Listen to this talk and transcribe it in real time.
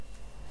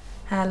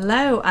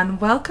Hello and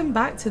welcome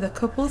back to the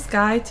Couple's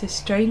Guide to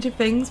Stranger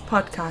Things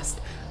podcast.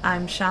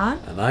 I'm Shan.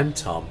 And I'm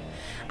Tom.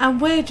 And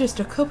we're just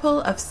a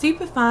couple of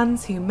super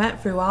fans who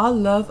met through our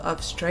love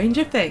of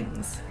Stranger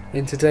Things.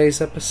 In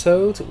today's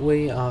episode,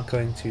 we are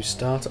going to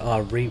start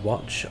our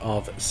rewatch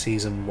of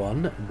Season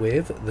 1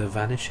 with The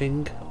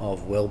Vanishing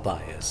of Will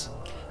Byers.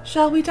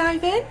 Shall we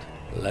dive in?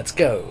 Let's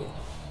go!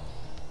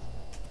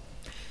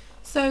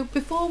 So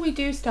before we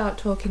do start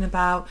talking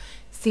about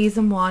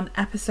Season 1,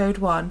 Episode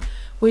 1,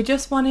 we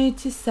just wanted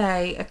to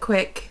say a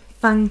quick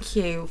thank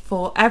you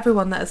for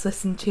everyone that has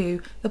listened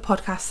to the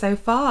podcast so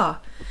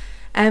far.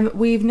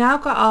 We've now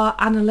got our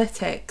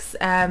analytics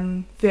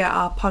via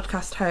our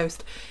podcast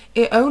host.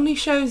 It only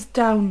shows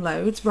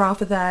downloads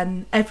rather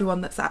than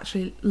everyone that's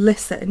actually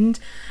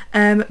listened,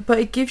 but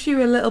it gives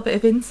you a little bit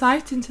of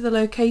insight into the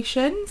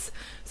locations.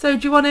 So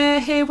do you want to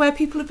hear where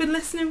people have been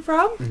listening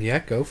from? Yeah,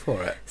 go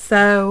for it.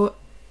 So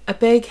a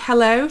big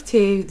hello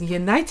to the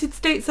United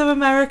States of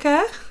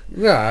America.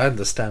 Yeah, I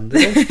understand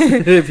it.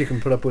 If you can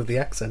put up with the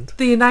accent.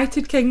 The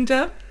United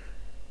Kingdom.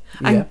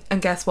 Yeah.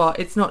 And guess what?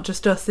 It's not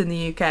just us in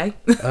the UK.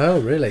 Oh,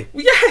 really?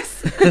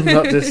 Yes!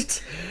 Not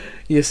just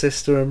your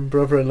sister and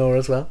brother-in-law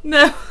as well?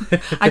 No.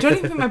 I don't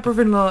even think my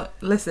brother-in-law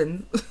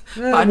listens.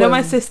 But I know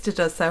my sister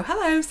does, so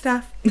hello,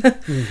 Steph.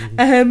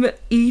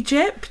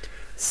 Egypt,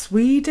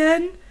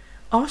 Sweden,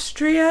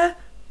 Austria,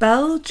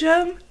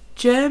 Belgium,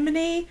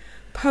 Germany,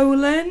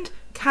 Poland,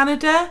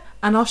 Canada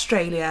and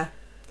Australia.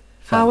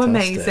 How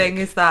amazing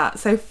is that?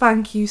 So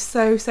thank you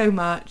so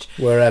much.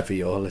 Wherever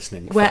you're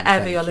listening from.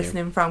 Wherever you're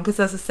listening from,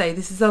 because as I say,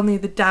 this is only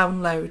the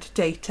download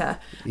data.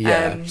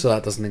 Yeah, so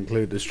that doesn't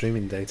include the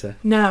streaming data.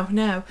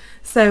 No.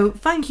 So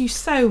thank you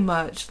so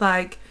much.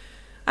 Like,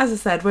 as I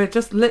said, we're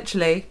just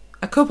literally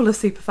a couple of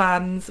super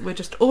fans. We're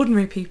just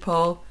ordinary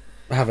people.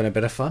 Having a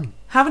bit of fun.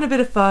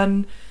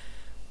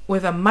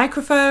 With a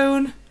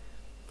microphone.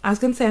 I was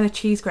going to say in a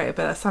cheese grater,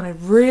 but that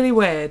sounded really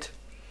weird.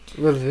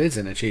 Well, it is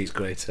in a cheese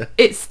grater.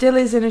 It still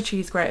is in a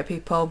cheese grater,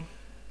 people.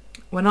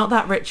 We're not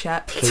that rich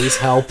yet. Please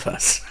help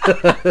us.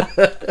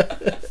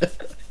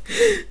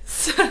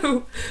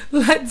 So,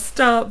 let's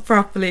start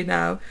properly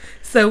now.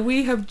 So,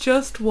 we have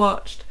just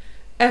watched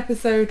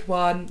Episode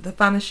 1, The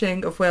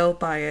Vanishing of Will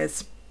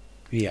Byers.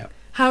 Yeah.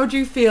 How do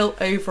you feel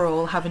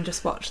overall, having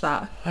just watched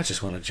that? I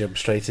just want to jump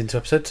straight into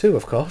Episode 2,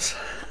 of course.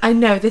 I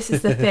know, this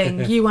is the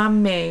thing. You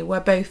and me, we're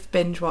both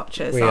binge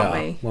watchers, aren't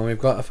we? When we've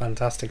got a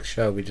fantastic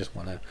show, we just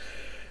want to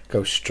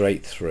go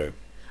straight through.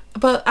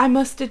 But I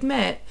must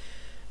admit,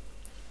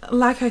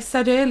 like I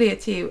said earlier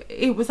to you,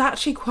 it was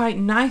actually quite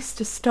nice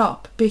to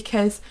stop,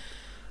 because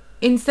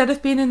instead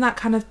of being in that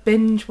kind of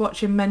binge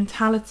watching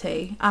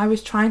mentality, I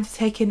was trying to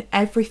take in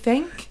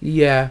everything.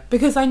 Yeah.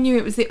 Because I knew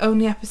it was the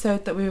only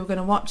episode that we were going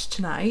to watch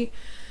tonight.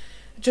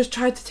 Just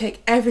tried to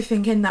take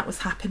everything in that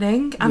was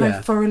happening, and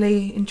I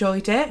thoroughly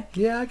enjoyed it.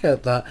 Yeah, I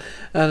get that.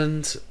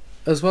 And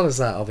as well as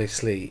that,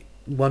 obviously,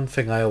 one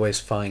thing I always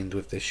find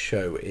with this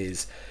show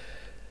is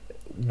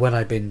when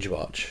I binge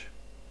watch,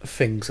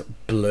 things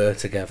blur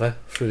together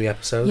through the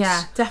episodes.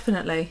 Yeah,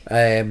 definitely.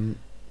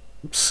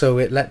 So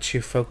it lets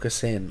you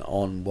focus in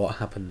on what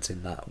happens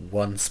in that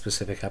one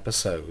specific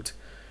episode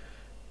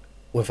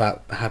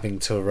without having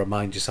to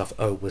remind yourself,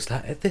 oh, was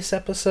that this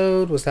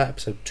episode? Was that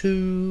episode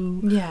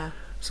 2? Yeah.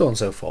 So on and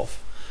so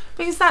forth.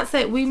 Because that's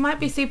it. We might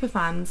be super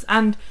fans,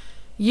 and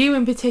you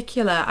in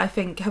particular, I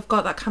think, have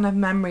got that kind of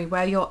memory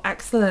where you're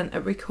excellent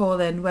at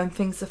recalling when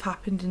things have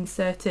happened in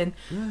certain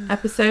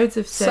episodes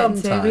of certain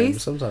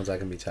series. Sometimes I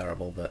can be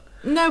terrible, but...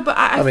 No, but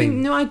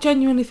I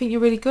genuinely think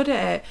you're really good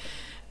at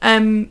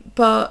it.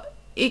 But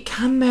it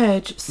can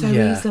merge so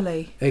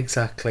easily.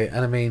 Exactly.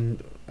 And I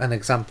mean, an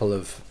example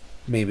of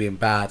me being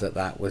bad at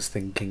that was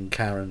thinking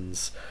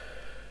Karen's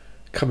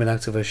coming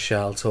out of her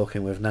shell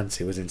talking with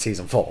Nancy was in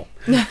Season 4.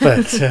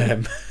 But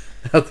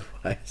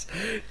otherwise,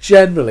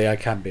 generally I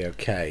can be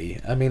okay.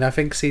 I mean, I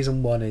think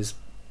Season 1 is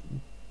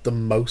the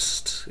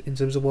most in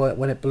terms of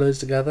when it blurs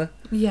together.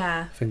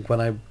 Yeah. I think when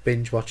I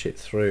binge watch it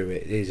through,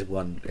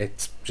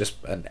 it's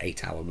just an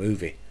 8-hour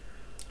movie.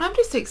 I'm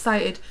just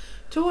excited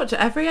to watch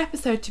every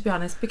episode, to be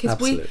honest, because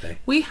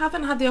we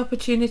haven't had the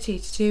opportunity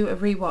to do a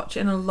rewatch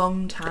in a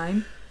long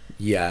time.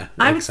 Yeah,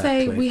 I would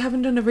say we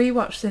haven't done a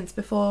rewatch since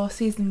before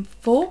Season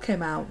 4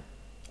 came out.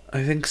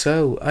 I think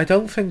so. I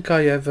don't think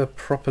I ever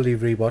properly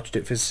rewatched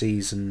it for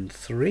Season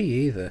 3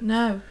 either.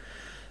 No.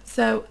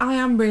 So I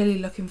am really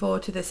looking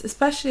forward to this,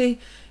 especially,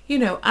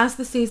 as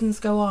the seasons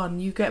go on,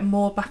 you get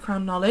more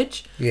background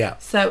knowledge. Yeah.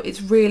 So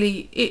it's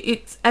really,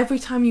 it's every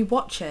time you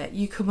watch it,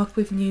 you come up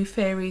with new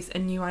theories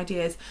and new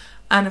ideas.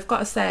 And I've got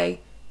to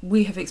say,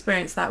 we have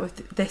experienced that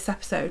with this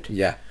episode.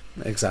 Yeah,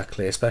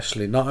 exactly.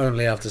 Especially not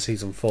only after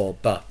Season 4,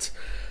 but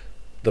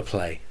the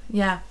play.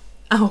 Yeah.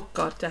 Oh,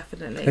 God,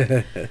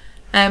 definitely.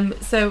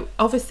 So,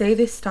 obviously,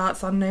 this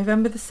starts on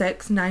November the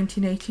 6th,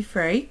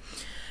 1983.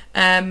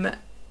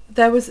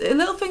 There was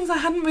little things I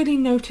hadn't really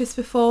noticed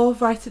before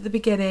right at the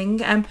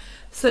beginning,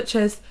 such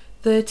as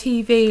the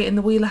TV in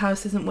the Wheeler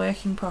house isn't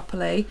working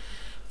properly.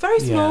 Very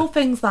small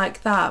things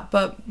like that,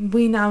 but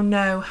we now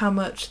know how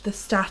much the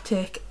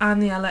static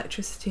and the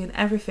electricity and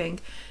everything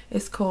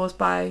is caused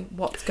by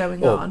what's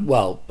going on.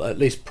 Well, at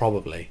least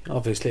probably.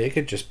 Obviously, it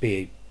could just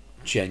be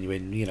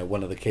genuine,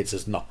 one of the kids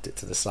has knocked it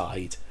to the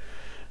side.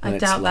 I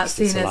doubt that's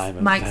seen as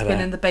Mike's been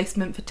in the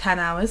basement for 10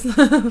 hours.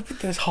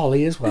 There's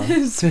Holly as well.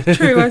 It's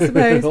true, I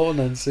suppose. Or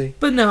Nancy.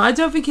 But no, I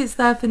don't think it's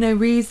there for no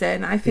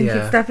reason. I think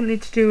it's definitely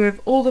to do with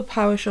all the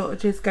power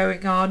shortages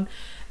going on,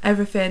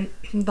 everything,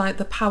 like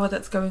the power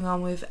that's going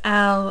on with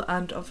Elle,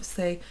 and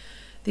obviously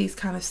these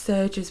kind of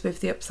surges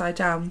with the Upside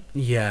Down.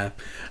 Yeah,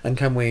 and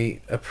can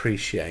we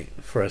appreciate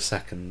for a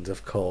second,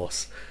 of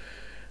course,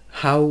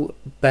 how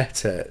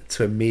better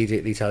to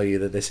immediately tell you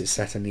that this is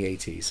set in the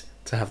 80s,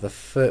 to have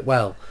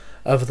the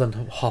other than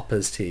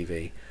Hopper's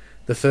TV,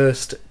 the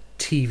first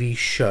TV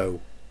show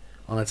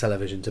on a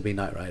television to be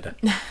Knight Rider.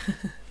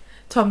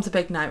 Tom's a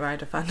big Knight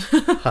Rider fan.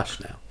 Hush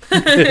now.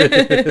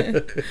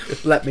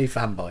 Let me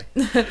fanboy.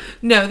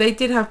 No, they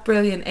did have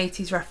brilliant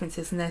 80s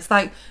references in this.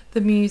 Like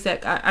the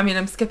music, I mean,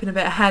 I'm skipping a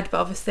bit ahead,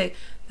 but obviously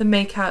the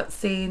make-out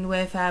scene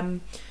with... I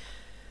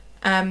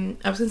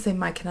was going to say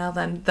Mike and Elle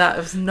then. That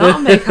was not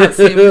a make-out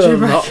scene.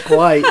 Not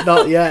quite.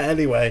 Not yet,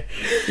 anyway.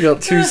 You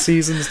got 2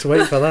 seasons to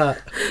wait for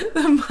that.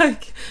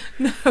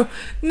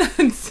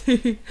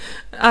 Nancy.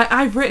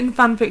 I've written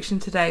fan fiction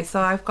today, so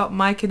I've got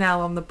Mike and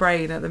Elle on the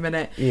brain at the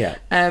minute. Yeah.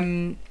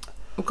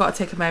 We've got to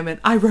take a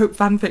moment. I wrote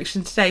fan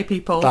fiction today,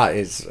 people. That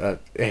is...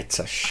 it's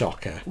a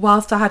shocker.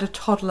 Whilst I had a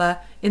toddler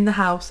in the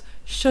house,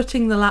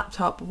 shutting the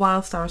laptop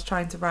whilst I was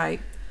trying to write.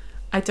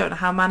 I don't know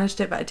how I managed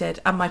it, but I did.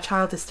 And my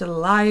child is still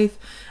alive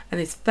and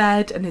is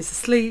fed and is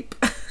asleep.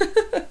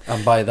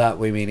 And by that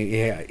we mean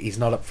he's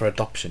not up for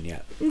adoption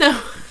yet.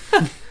 No.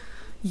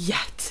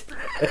 Yet.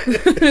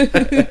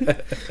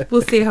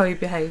 We'll see how he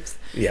behaves.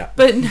 Yeah.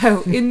 But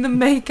no, in the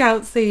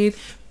make-out scene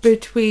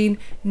between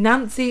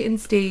Nancy and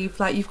Steve,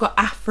 like you've got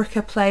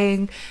Africa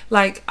playing,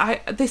 like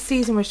this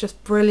season was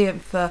just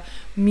brilliant for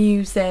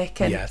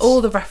music and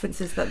all the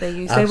references that they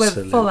used. Absolutely.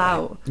 They went full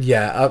out.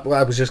 Yeah,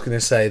 I was just going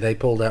to say they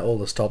pulled out all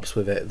the stops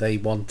with it. They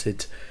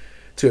wanted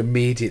to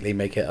immediately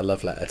make it a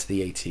love letter to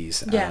the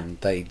 80s, and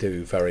they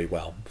do very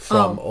well.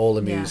 From all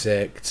the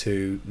music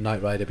to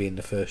Knight Rider being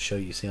the first show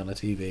you see on a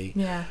TV.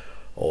 Yeah.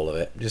 All of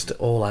it just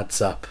all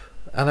adds up.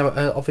 And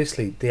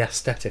obviously the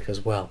aesthetic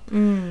as well.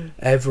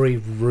 Every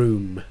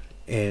room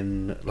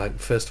in, like,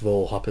 first of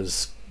all,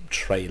 Hopper's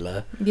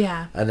trailer.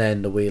 Yeah. And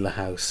then the Wheeler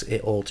house,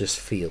 it all just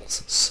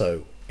feels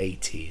so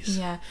 80s.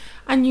 Yeah.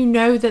 And you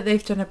know that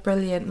they've done a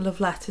brilliant love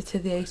letter to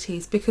the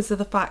 80s because of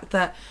the fact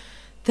that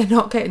they're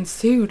not getting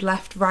sued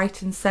left,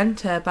 right and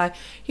centre by,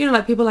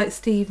 like people like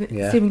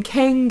Stephen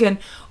King and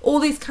all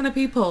these kind of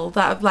people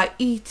that have, like,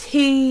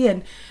 E.T.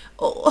 and,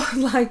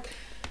 like...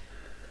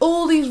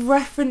 all these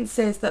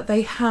references that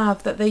they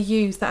have, that they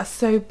use, that are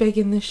so big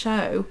in the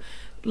show,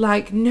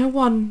 like no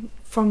one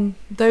from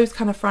those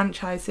kind of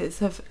franchises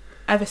have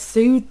ever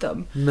sued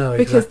them. No,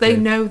 because they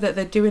know that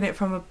they're doing it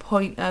from a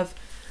point of,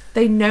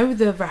 they know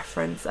the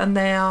reference and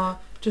they are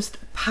just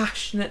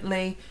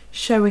passionately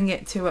showing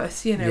it to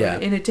us, in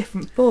a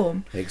different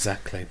form.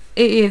 Exactly.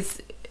 It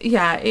is,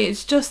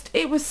 it's just,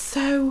 it was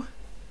so,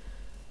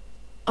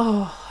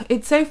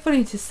 it's so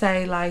funny to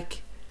say,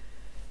 like,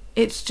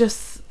 it's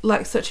just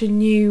like such a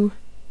new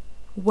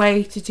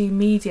way to do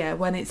media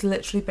when it's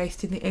literally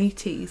based in the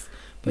 80s.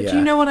 But do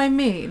you know what I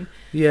mean?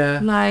 Yeah.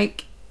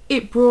 Like,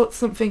 it brought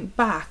something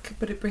back,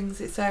 but it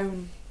brings its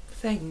own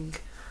thing.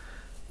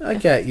 I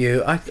get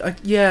you.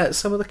 I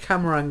some of the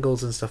camera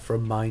angles and stuff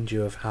remind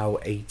you of how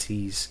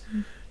 80s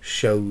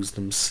shows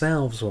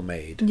themselves were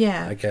made.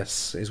 Yeah. I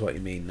guess is what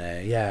you mean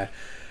there. Yeah.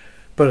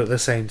 But at the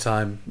same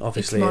time,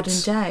 obviously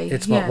it's modern day.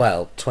 It's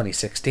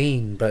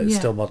 2016, but it's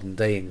still modern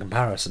day in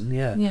comparison.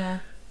 Yeah. Yeah.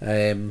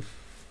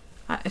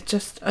 I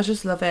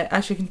just love it,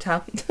 as you can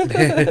tell.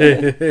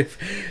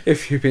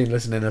 if you've been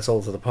listening at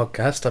all to the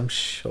podcast, I'm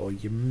sure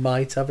you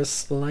might have a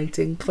slight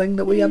inkling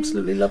that we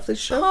absolutely love this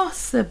show.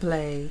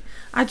 Possibly.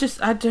 I just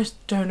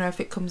don't know if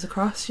it comes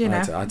across, I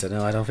don't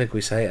know. I don't think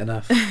we say it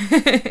enough.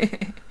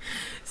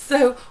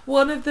 So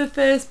one of the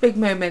first big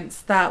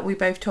moments that we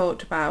both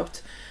talked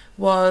about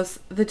was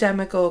the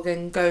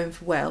Demogorgon going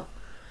for Will.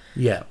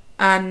 Yeah.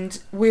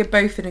 And we're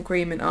both in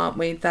agreement, aren't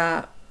we,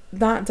 that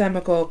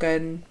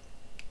Demogorgon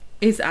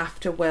is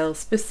after Will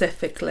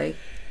specifically.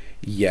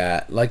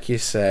 Yeah, like you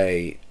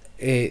say,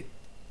 it.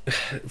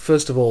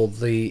 First of all,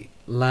 the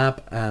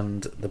lab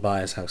and the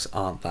Byers house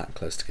aren't that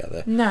close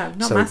together. No,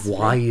 not so massively.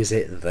 Why is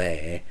it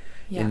there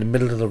in the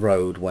middle of the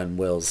road when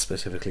Will's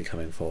specifically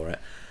coming for it?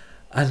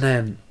 And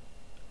then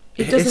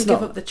it doesn't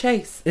give up the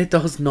chase. It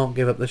does not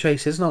give up the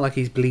chase. It's not like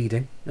he's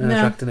bleeding and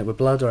attracting it with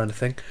blood or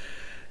anything.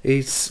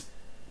 He's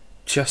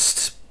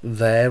just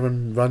there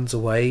and runs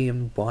away.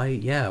 And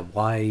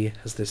why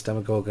has this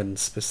Demogorgon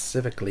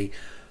specifically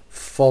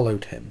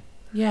followed him?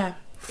 Yeah,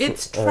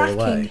 it's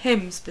tracking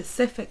him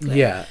specifically.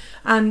 Yeah.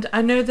 And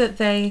I know that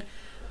they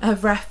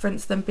have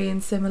referenced them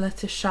being similar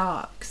to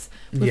sharks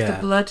with the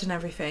blood and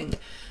everything.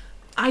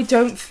 I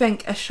don't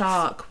think a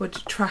shark would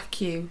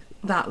track you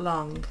that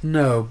long.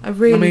 No. I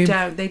really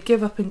don't. They'd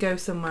give up and go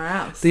somewhere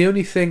else. The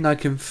only thing I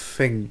can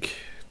think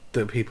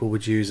that people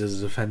would use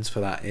as a defence for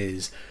that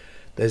is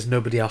there's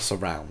nobody else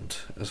around,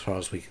 as far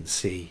as we can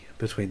see,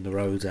 between the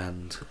road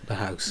and the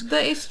house.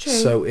 That is true.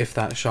 So if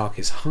that shark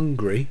is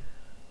hungry...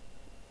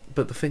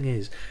 But the thing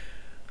is,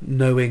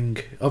 knowing...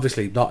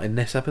 Obviously, not in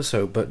this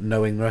episode, but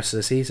knowing the rest of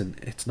the season,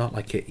 it's not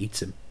like it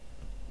eats him.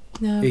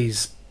 No.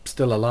 He's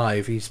still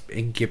alive. He's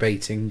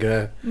incubating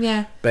a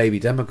baby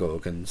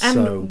Demogorgon.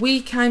 And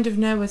we kind of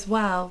know as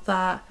well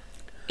that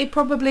it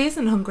probably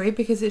isn't hungry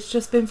because it's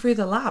just been through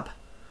the lab.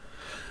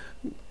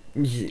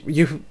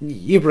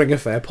 You bring a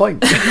fair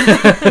point.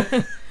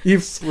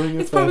 It's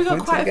probably got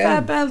quite a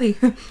fair belly.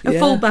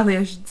 Full belly,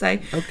 I should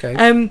say.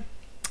 Okay.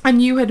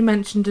 And you had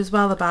mentioned as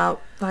well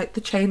about like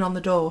the chain on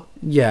the door.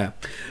 Yeah.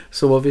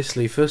 So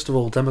obviously, first of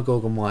all,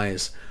 Demogorgon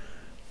wise,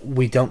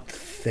 we don't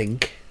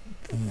think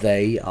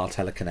they are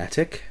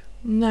telekinetic.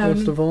 No.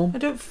 First of all, I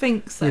don't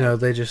think so. You know,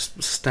 they're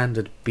just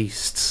standard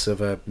beasts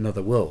of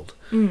another world.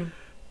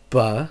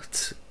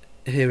 But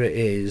here it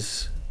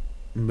is,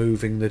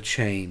 moving the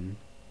chain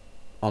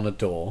on a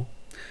door.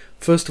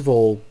 First of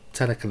all,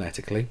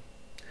 telekinetically.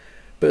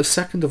 But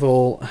second of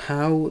all,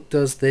 how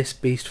does this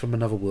beast from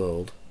another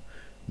world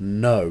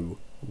know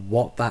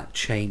what that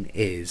chain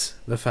is?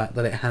 The fact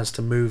that it has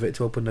to move it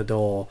to open the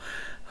door.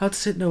 How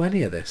does it know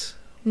any of this?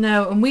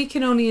 No, and we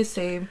can only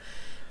assume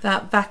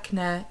that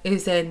Vecna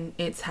is in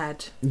its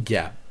head.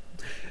 Yeah.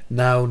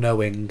 Now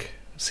knowing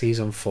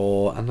season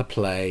 4 and the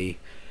play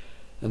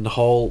and the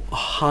whole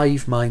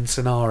hive mind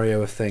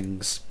scenario of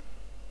things,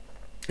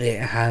 it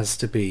has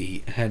to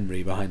be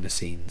Henry behind the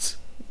scenes.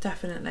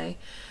 Definitely.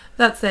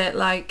 That's it.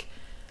 Like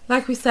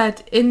we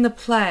said, in the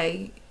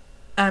play,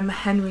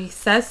 Henry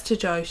says to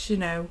Joyce, you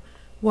know,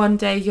 one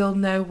day you'll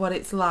know what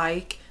it's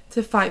like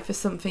to fight for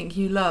something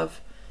you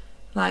love.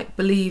 Like,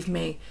 believe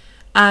me.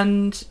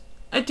 And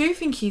I do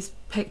think he's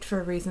picked for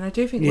a reason. I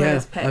do think Will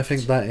is picked. I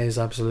think that is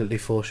absolutely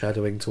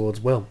foreshadowing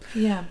towards Will.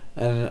 Yeah.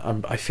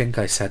 And I think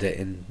I said it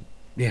in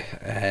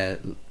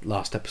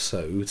last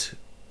episode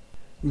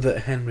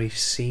that Henry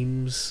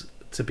seems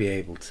to be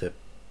able to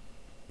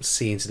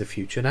see into the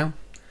future now.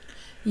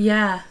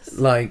 Yes.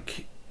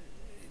 Like,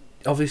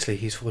 obviously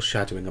he's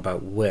foreshadowing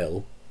about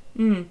Will.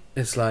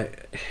 It's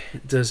like,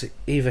 does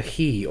either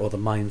he or the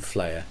Mind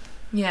Flayer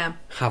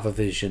have a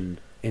vision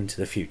into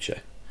the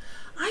future?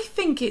 I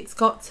think it's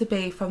got to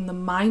be from the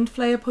Mind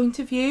Flayer point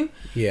of view.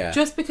 Yeah.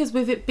 Just because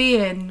with it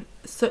being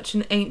such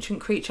an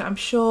ancient creature, I'm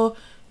sure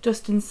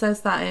Dustin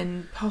says that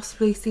in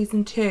possibly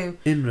season 2.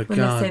 In regards... when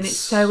they're saying it's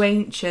so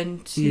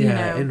ancient, yeah, you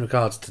know. In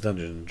regards to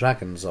Dungeons and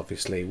Dragons,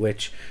 obviously,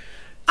 which...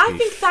 I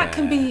think that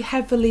can be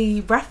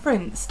heavily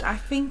referenced. I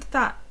think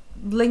that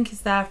link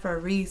is there for a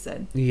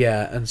reason.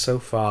 Yeah, and so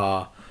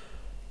far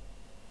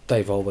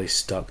they've always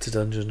stuck to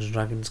Dungeons and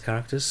Dragons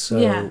characters,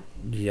 so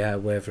yeah,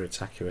 whether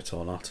it's accurate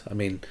or not. I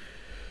mean,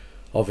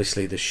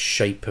 obviously the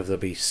shape of the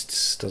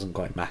beasts doesn't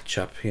quite match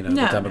up. You know,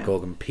 the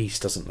Demogorgon piece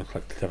doesn't look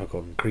like the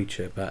Demogorgon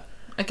creature, but...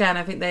 Again,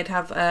 I think they'd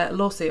have a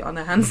lawsuit on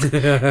their hands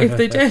if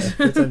they did.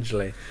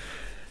 Potentially.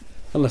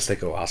 Unless they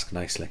go ask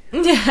nicely.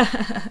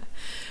 Yeah.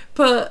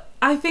 But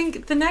I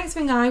think the next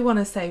thing I want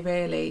to say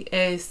really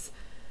is,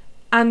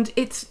 and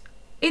it's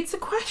a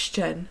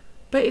question,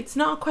 but it's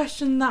not a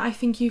question that I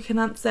think you can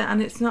answer,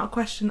 and it's not a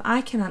question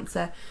I can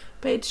answer,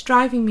 but it's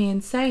driving me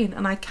insane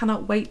and I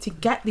cannot wait to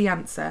get the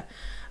answer.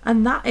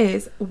 And that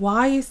is,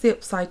 why is the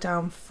Upside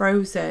Down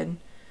frozen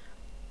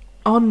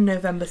on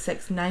November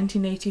 6th,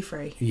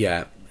 1983?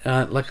 Yeah,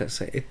 like I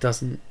say, it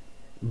doesn't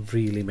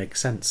really make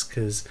sense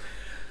because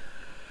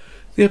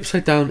the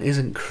Upside Down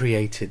isn't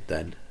created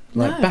then.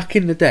 Like, back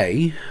in the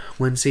day,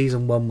 when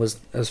season 1 was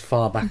as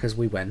far back as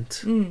we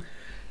went,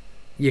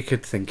 you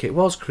could think it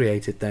was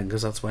created then,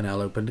 because that's when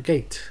Elle opened the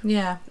gate.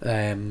 Yeah.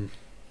 In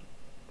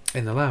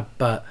the lab.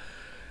 But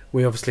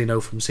we obviously know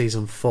from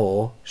season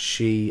 4,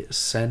 she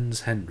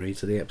sends Henry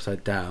to the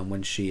Upside Down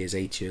when she is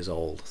 8 years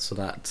old. So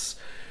that's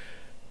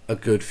a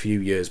good few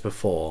years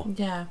before.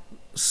 Yeah.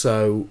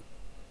 So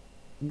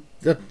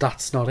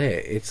that's not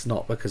it. It's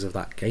not because of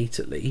that gate,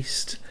 at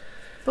least.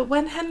 But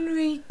when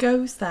Henry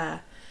goes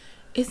there,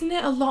 isn't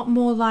it a lot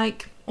more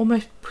like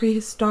almost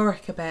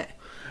prehistoric a bit?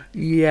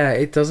 Yeah,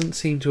 it doesn't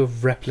seem to have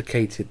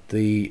replicated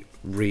the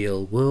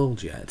real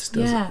world yet,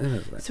 does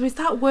it? So is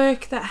that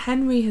work that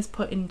Henry has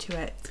put into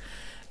it?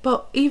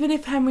 But even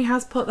if Henry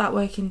has put that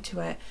work into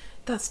it,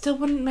 that still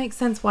wouldn't make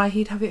sense why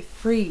he'd have it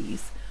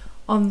freeze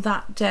on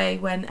that day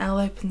when Elle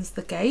opens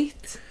the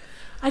gate.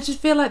 I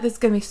just feel like there's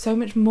going to be so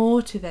much more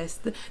to this.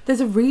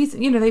 There's a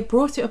reason, you know, they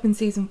brought it up in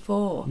season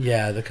 4.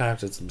 Yeah, the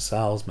characters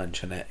themselves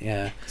mention it,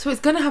 yeah. So it's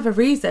going to have a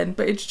reason,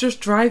 but it's just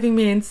driving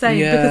me insane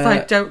because I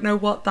don't know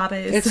what that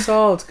is. It's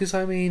odd, because,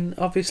 I mean,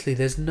 obviously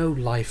there's no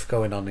life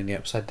going on in the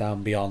Upside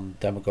Down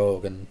beyond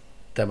Demogorgon,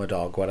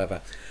 Demodog,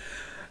 whatever.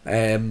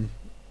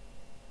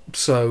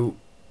 So,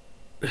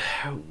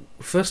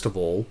 first of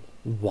all,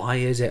 why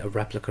is it a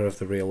replica of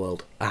the real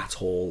world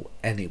at all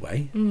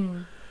anyway?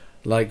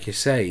 Like you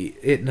say,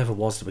 it never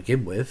was to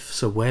begin with,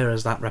 so where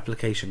has that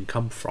replication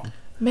come from?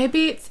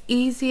 Maybe it's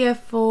easier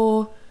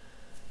for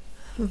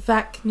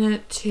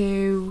Vecna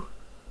to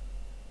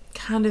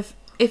kind of,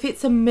 if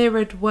it's a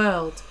mirrored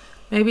world,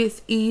 maybe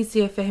it's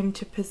easier for him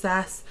to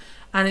possess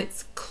and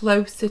it's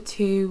closer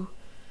to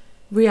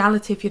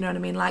reality, if you know what I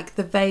mean. Like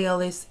the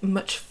veil is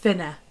much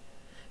thinner.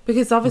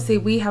 Because obviously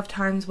we have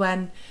times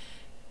when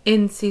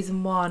in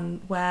season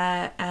 1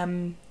 where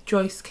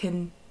Joyce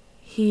can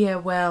hear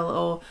Will,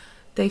 or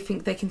they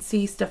think they can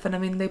see stuff, and I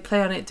mean they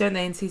play on it, don't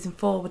they, in season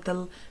 4 with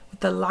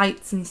the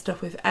lights and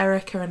stuff with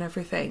Erica and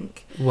everything.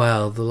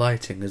 Well, the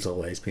lighting has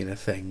always been a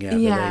thing,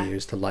 yeah. They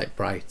use the Light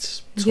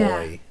Bright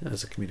toy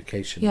as a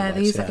communication device,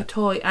 they use like a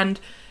toy, and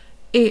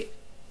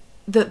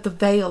the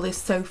veil is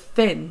so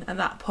thin at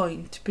that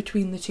point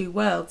between the two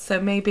worlds,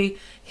 so maybe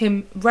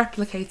him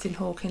replicating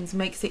Hawkins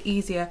makes it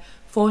easier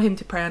for him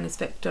to prey on his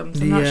victims.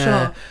 I'm not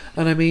sure.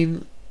 And I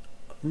mean,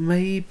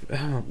 maybe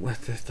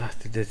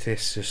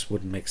this just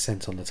wouldn't make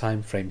sense on the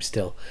time frame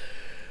still,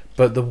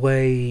 but the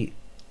way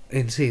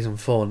in season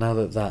 4, now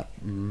that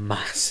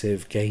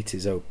massive gate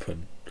is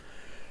open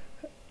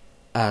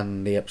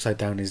and the Upside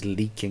Down is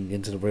leaking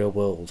into the real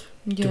world,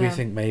 do we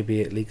think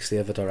maybe it leaks the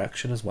other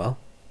direction as well?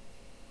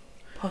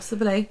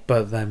 Possibly.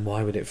 But then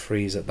why would it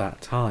freeze at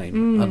that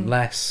time?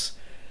 Unless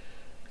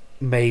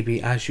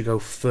maybe as you go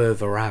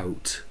further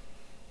out,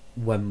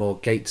 when more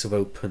gates have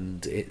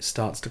opened, it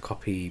starts to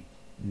copy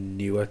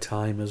newer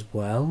time as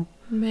well.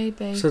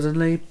 Maybe.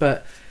 Suddenly,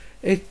 but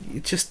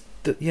it just,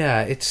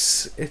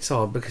 it's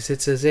odd, because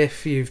it's as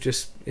if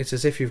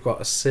you've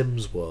got a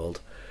Sims world.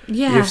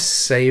 Yeah. You've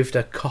saved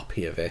a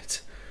copy of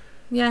it.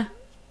 Yeah.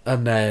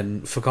 And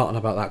then forgotten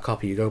about that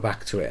copy. You go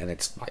back to it and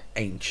it's like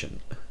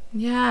ancient.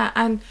 Yeah,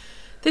 and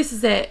this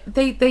is it.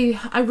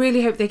 I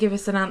really hope they give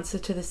us an answer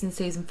to this in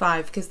season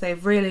 5, because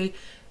they've really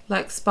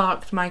like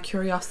sparked my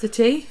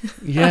curiosity.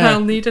 Yeah.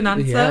 I'll need an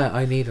answer. Yeah,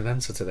 I need an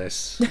answer to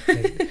this.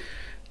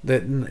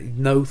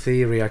 No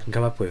theory I can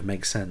come up with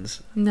makes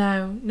sense.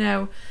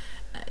 No.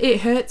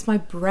 It hurts my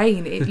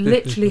brain. It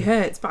literally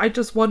hurts, but I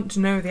just want to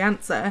know the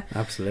answer.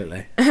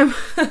 Absolutely.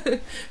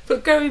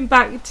 But going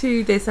back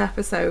to this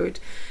episode,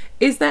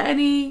 is there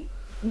any...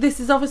 This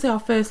is obviously our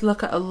first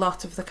look at a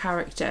lot of the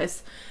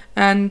characters,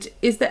 and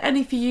is there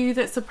any for you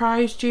that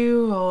surprised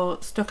you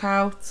or stuck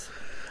out?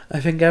 I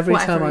think every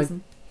time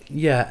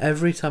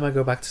I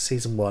go back to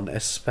season 1,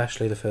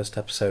 especially the first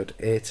episode,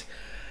 it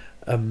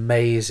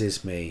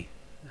amazes me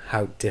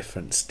how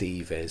different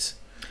Steve is.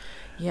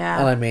 Yeah.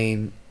 And I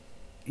mean,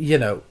 you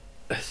know,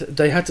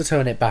 they had to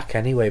turn it back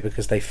anyway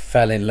because they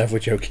fell in love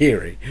with Joe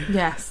Keery.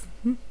 Yes.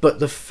 But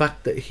the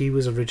fact that he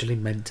was originally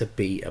meant to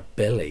be a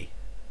Billy.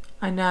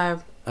 I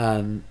know.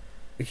 And,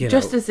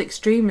 just as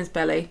extreme as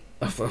Billy.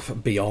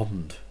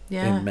 Beyond,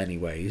 in many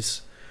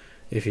ways,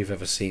 if you've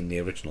ever seen the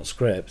original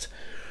script.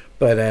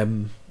 But,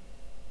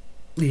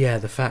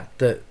 the fact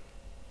that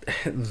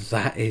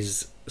that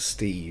is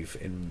Steve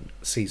in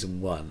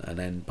season 1, and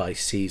then by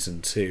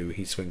season 2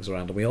 he swings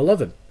around and we all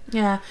love him.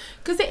 Yeah,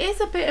 because it is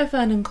a bit of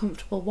an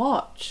uncomfortable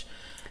watch,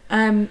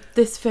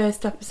 this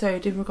first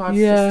episode in regards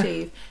to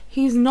Steve.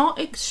 He's not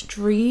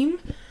extreme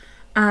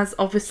as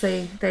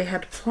obviously they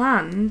had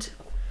planned,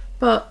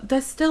 but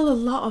there's still a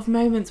lot of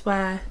moments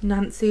where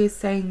Nancy is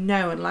saying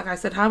no, and like I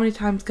said, how many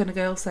times can a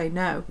girl say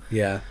no?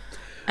 Yeah.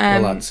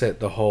 Well, that's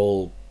it, the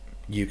whole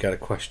you get a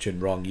question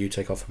wrong, you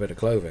take off a bit of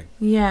clothing.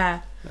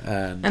 Yeah.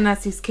 And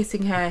as he's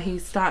kissing her,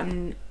 he's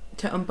starting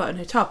to unbutton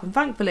her top, and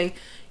thankfully,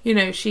 you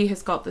know, she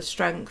has got the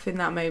strength in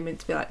that moment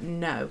to be like,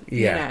 no,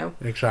 you know.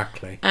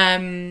 Exactly.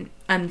 And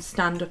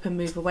stand up and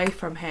move away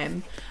from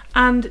him.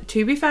 And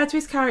to be fair to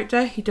his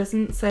character, he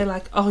doesn't say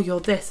like, oh,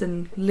 you're this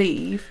and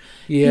leave.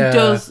 Yeah. He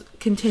does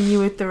continue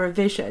with the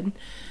revision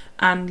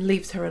and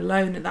leaves her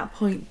alone at that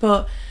point.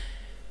 But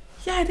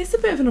yeah, it is a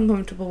bit of an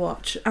uncomfortable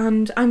watch,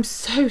 and I'm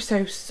so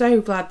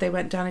glad they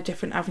went down a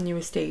different avenue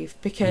with Steve,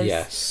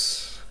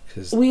 because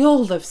we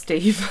all love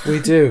Steve. We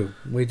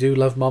do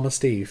love Mama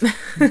Steve.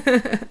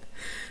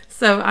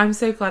 So I'm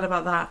so glad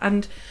about that.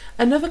 And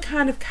another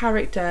kind of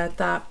character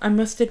that I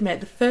must admit,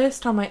 the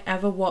first time I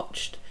ever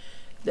watched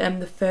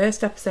the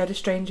first episode of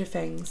Stranger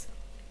Things,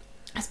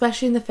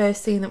 especially in the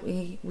first scene that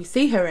we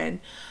see her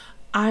in,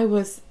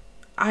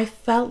 I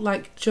felt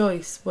like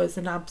Joyce was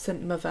an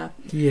absent mother.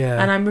 Yeah.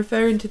 And I'm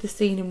referring to the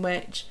scene in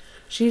which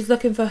she's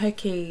looking for her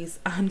keys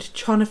and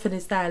Jonathan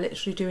is there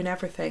literally doing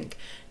everything,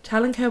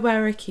 telling her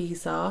where her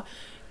keys are,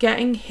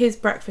 getting his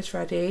breakfast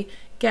ready,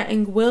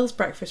 getting Will's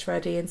breakfast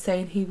ready, and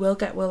saying he will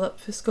get Will up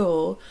for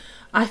school.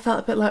 I felt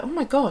a bit like, oh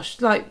my gosh,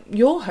 like,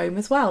 you're home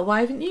as well.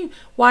 Why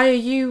are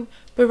you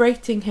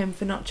berating him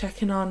for not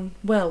checking on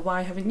Will?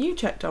 Why haven't you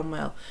checked on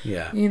Will?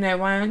 Yeah. You know,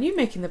 why aren't you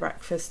making the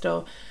breakfast?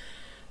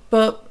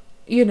 But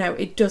you know,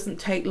 it doesn't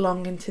take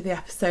long into the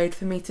episode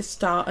for me to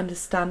start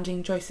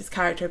understanding Joyce's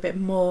character a bit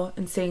more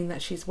and seeing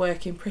that she's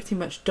working pretty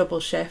much double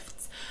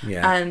shifts,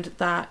 and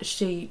that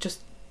she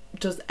just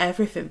does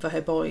everything for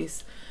her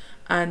boys.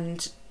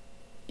 And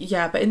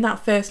yeah, but in that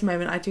first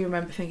moment I do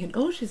remember thinking,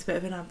 oh, she's a bit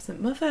of an absent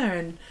mother,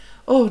 and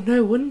oh,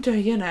 no wonder,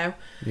 you know.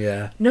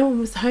 Yeah. No one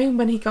was home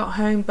when he got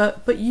home,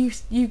 but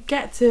you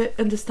get to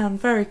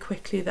understand very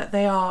quickly that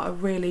they are a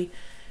really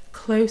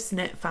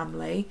close-knit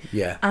family.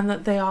 Yeah. And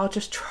that they are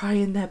just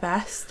trying their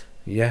best.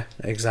 Yeah,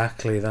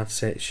 exactly.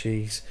 That's it.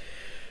 She's,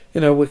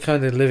 we're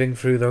kind of living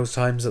through those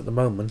times at the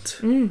moment.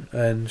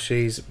 And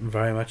she's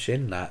very much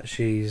in that.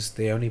 She's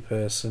the only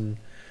person,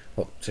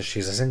 so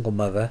she's a single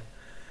mother,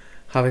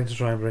 having to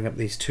try and bring up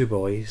these 2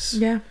 boys.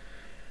 Yeah.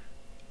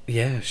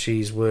 Yeah,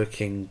 she's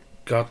working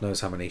God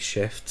knows how many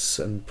shifts,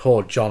 and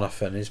poor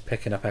Jonathan is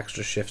picking up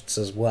extra shifts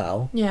as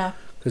well. Yeah.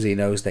 Because he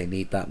knows they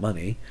need that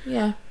money.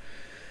 Yeah.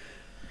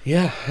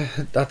 Yeah,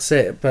 that's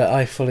it. But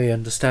I fully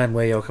understand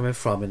where you're coming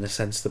from, in the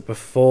sense that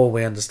before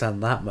we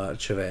understand that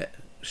much of it,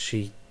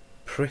 she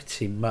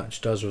pretty much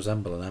does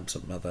resemble an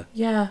absent mother.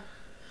 Yeah.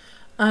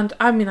 And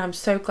I mean, I'm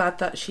so glad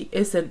that she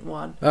isn't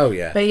one. Oh,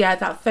 yeah. But yeah,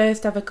 that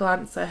first ever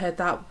glance at her,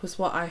 that was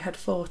what I had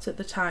thought at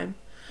the time.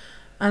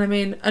 And I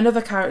mean,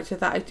 another character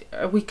that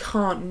we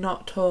can't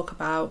not talk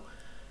about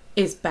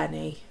is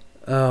Benny.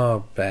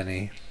 Oh,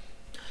 Benny.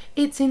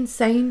 It's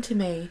insane to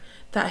me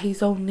that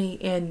he's only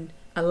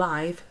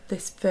alive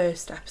this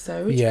first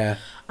episode. Yeah.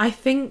 I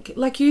think,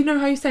 like, how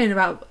you're saying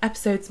about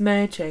episodes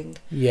merging.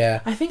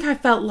 Yeah. I think I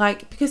felt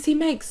like, because he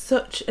makes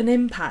such an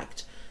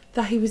impact,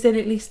 that he was in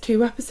at least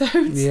 2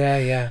 episodes. Yeah,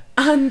 yeah.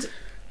 And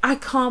I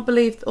can't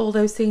believe all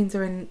those scenes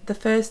are in the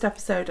first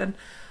episode. And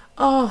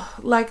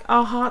like,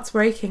 our hearts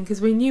breaking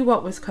because we knew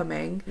what was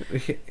coming.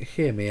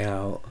 Hear me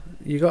out.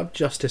 You got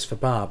justice for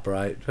Barb,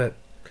 right? But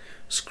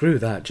screw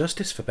that.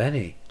 Justice for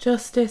Benny.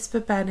 Justice for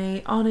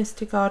Benny. Honest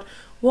to God.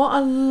 What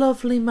a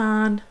lovely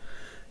man.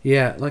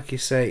 Yeah, like you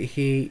say,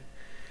 he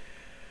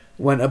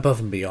went above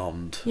and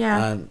beyond.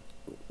 Yeah. And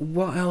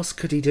what else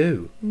could he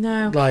do?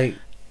 No. Like...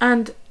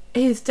 And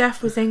his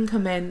death was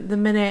incoming the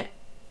minute...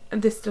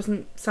 And this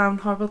doesn't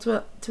sound horrible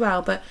to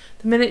Elle, but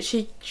the minute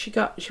she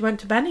went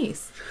to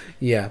Benny's.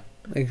 Yeah,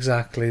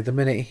 exactly. The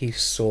minute he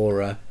saw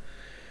her,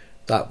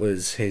 that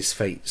was his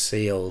fate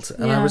sealed.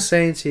 And Yeah. I was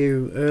saying to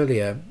you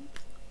earlier,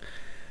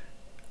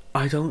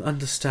 I don't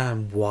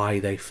understand why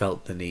they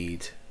felt the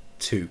need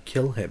to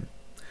kill him.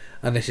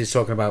 And this is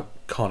talking about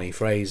Connie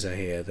Fraser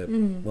here, the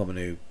woman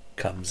who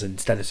comes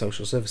instead of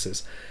social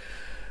services.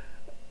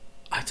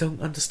 I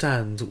don't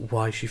understand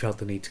why she felt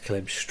the need to kill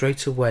him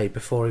straight away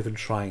before even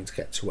trying to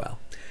get to Elle.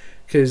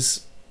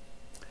 Because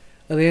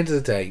at the end of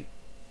the day,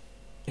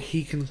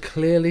 he can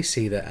clearly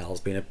see that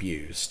Elle's been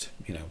abused.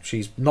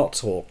 She's not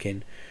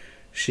talking.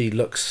 She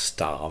looks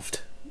starved.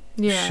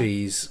 Yeah.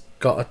 She's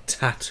got a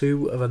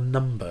tattoo of a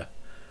number,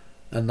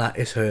 and that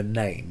is her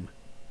name.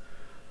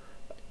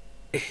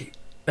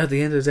 At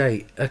the end of the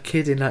day, a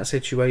kid in that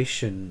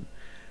situation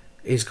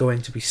is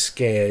going to be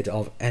scared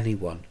of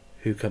anyone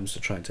who comes to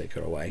try and take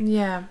her away.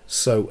 Yeah.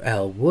 So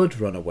Elle would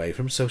run away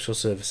from social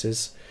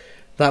services.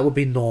 That would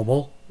be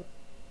normal.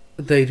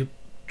 They'd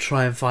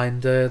try and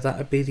find her. That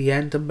would be the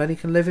end, and Benny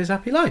can live his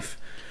happy life.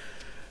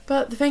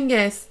 But the thing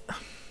is,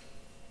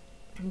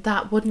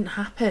 that wouldn't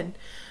happen.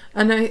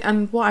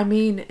 And what I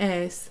mean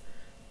is,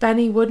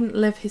 Benny wouldn't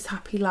live his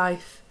happy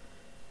life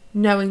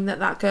knowing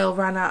that girl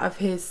ran out of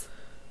his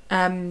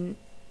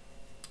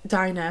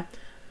diner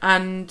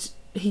and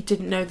he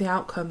didn't know the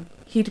outcome.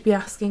 He'd be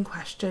asking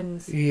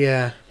questions.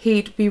 Yeah.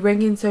 He'd be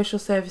ringing social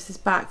services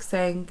back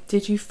saying,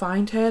 did you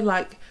find her?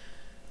 Like,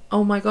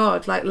 oh my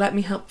God, like, let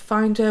me help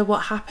find her.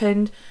 What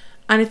happened?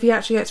 And if he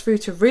actually gets through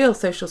to real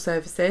social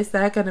services,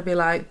 they're going to be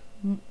like,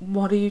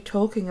 what are you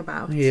talking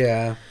about?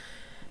 Yeah.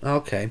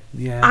 Okay.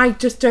 Yeah. I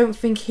just don't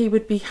think he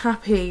would be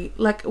happy.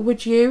 Like,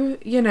 would you,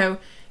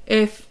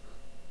 if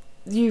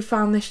you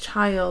found this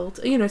child,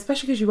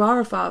 especially because you are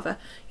a father,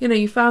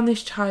 you found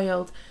this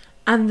child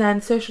and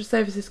then social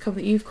services come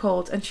that you've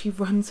called and she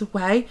runs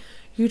away,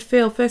 you'd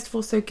feel, first of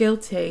all, so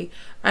guilty.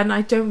 And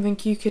I don't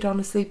think you could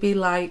honestly be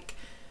like,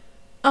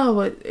 oh,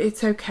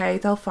 it's okay,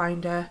 they'll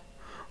find her.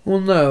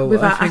 Well, no.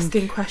 Without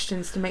asking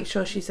questions to make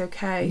sure she's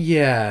okay.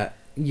 Yeah,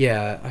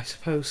 I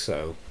suppose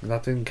so.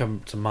 That didn't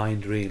come to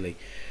mind, really.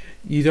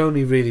 You'd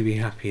only really be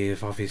happy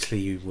if, obviously,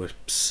 you were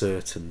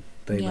certain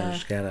they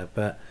managed to get her,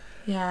 but...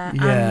 Yeah,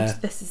 and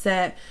this is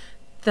it.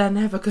 They're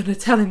never going to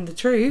tell him the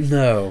truth.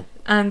 No.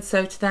 And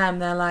so to them,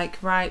 they're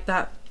like, right,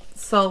 that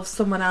solves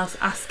someone else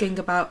asking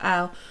about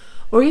Elle.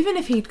 Or even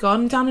if he'd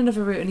gone down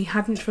another route and he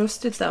hadn't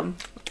trusted them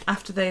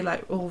after they,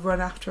 like, all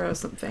run after her or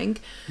something,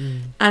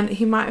 and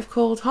he might have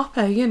called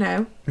Hopper,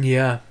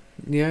 Yeah,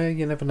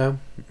 you never know.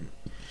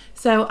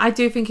 So I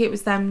do think it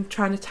was them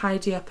trying to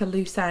tidy up a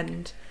loose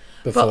end.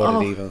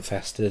 Before it even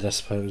festered, I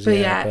suppose. But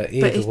but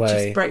either it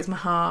way... just breaks my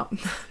heart.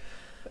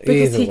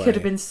 Because he could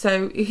have been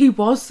he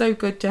was so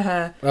good to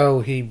her. Oh,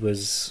 he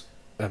was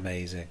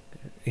amazing.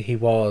 He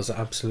was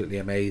absolutely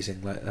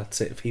amazing. Like, that's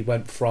it. He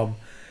went from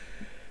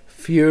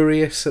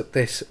furious at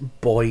this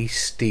boy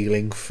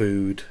stealing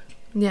food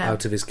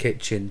out of his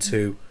kitchen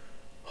to,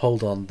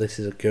 hold on, this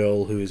is a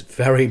girl who is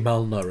very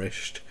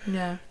malnourished,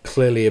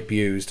 clearly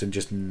abused and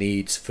just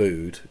needs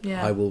food.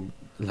 I will,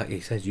 like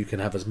he said, you can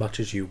have as much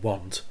as you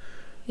want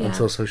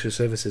until social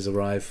services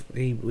arrive.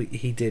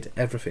 He did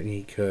everything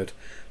he could.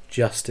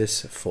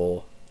 Justice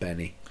for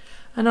Benny.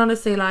 And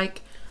honestly,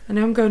 like, I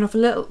know I'm going off a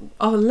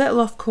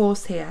little off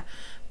course here,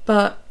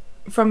 but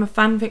from a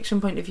fan fiction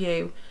point of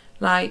view,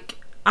 Like,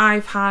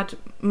 I've had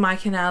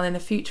Mike and Elle in a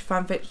future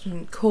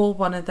fanfiction call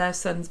one of their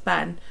sons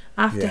Ben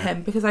after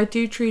him, because I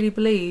do truly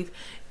believe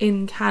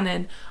in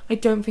canon, I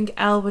don't think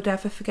Elle would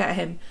ever forget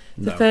him.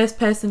 The first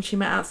person she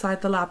met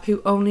outside the lab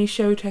who only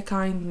showed her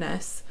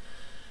kindness,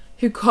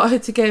 who got her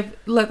to give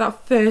like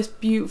that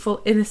first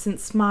beautiful innocent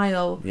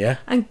smile,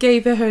 and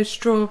gave her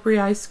strawberry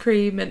ice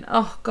cream, and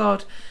oh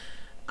god,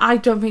 I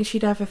don't think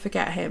she'd ever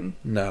forget him.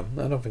 No,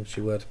 I don't think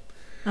she would.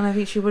 And I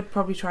think she would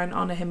probably try and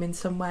honour him in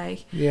some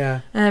way.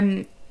 Yeah.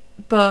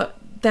 But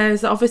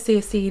there's obviously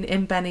a scene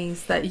in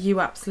Benny's that you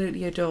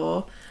absolutely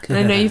adore. And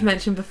I know you've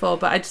mentioned before,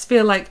 but I just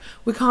feel like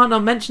we can't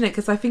not mention it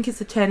because I think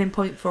it's a turning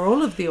point for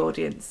all of the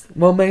audience.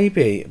 Well,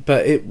 maybe,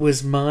 but it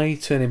was my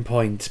turning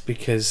point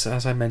because,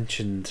 as I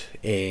mentioned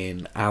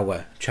in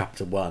our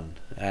chapter 1,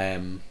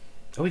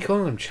 are we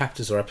calling them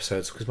chapters or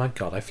episodes? Because my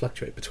God, I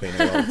fluctuate between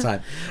them all the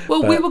time.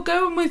 Well, we were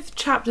going with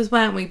chapters,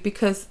 weren't we?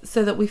 Because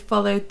so that we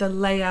followed the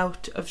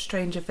layout of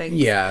Stranger Things.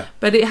 Yeah.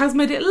 But it has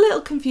made it a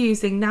little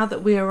confusing now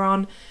that we are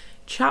on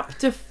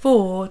chapter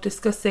 4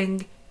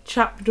 discussing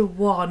chapter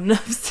 1 of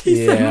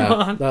season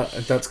 1.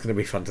 That's going to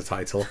be fun to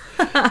title.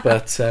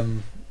 But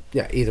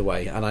yeah, either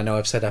way, and I know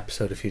I've said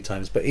episode a few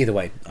times, but either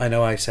way, I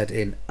know I said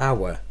in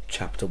our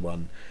chapter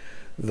 1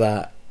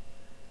 that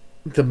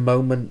the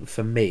moment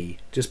for me,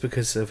 just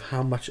because of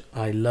how much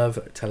I love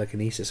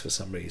telekinesis for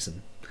some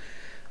reason,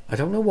 I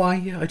don't know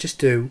why, I just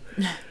do,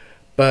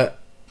 but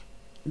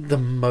the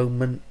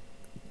moment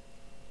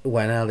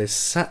when Elle is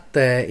sat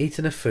there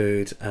eating her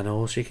food and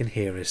all she can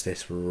hear is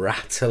this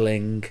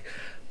rattling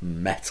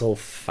metal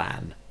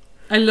fan.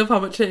 I love how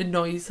much it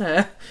annoys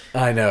her.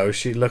 I know,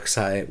 she looks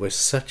at it with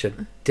such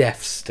a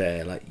death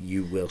stare, like,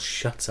 you will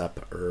shut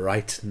up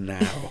right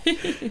now.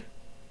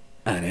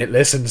 And it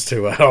listens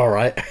to her,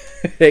 alright.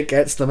 It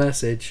gets the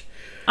message.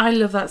 I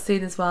love that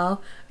scene as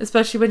well,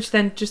 especially when she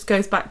then just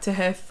goes back to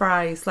her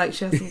fries, like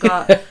she hasn't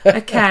got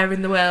a care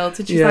in the world,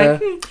 and she's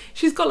like,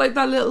 she's got like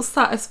that little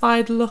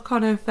satisfied look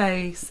on her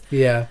face.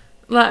 Yeah.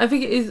 Like, I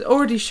think it is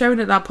already shown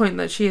at that point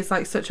that she is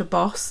like such a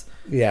boss.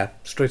 Yeah,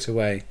 straight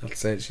away.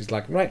 That's it. She's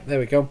like, right, there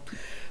we go.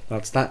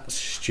 That's that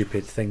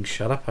stupid thing.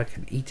 Shut up, I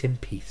can eat in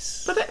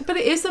peace. But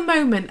it is a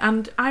moment,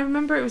 and I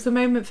remember it was a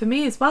moment for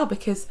me as well,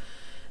 because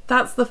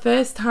that's the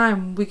first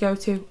time we go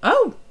to,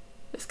 oh,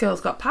 this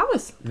girl's got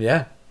powers.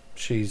 Yeah,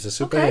 she's a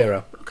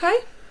superhero. Okay.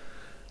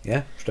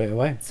 Yeah, straight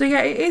away. So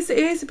yeah, it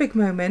is a big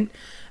moment.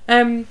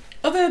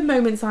 Other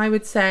moments I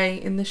would say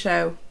in the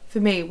show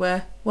for me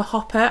were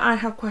Hopper. I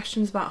have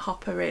questions about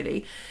Hopper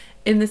really,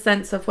 in the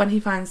sense of when he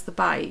finds the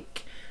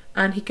bike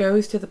and he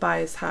goes to the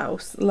Byers'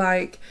 house.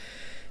 Like,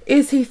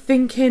 is he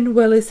thinking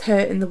Will is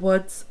hurt in the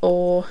woods,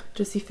 or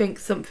does he think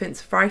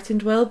something's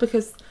frightened Will?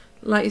 Because,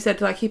 like you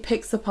said, like he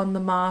picks up on the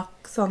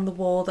marks on the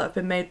wall that have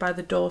been made by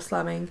the door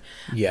slamming,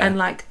 and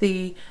like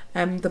the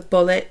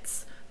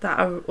bullets that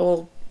are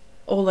all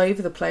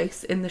over the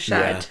place in the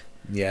shed.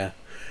 Yeah,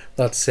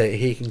 that's it.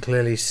 He can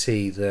clearly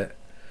see that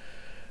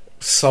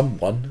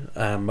someone,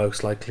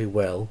 most likely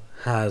Will,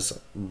 has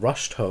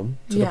rushed home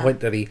to the point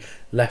that he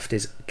left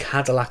his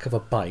Cadillac of a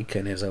bike,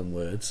 in his own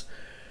words,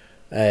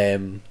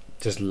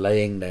 just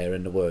laying there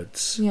in the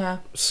woods. Yeah,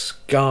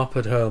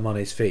 scarpered home on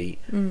his feet.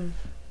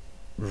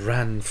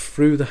 Ran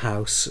through the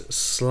house,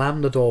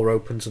 slammed the door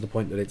open to the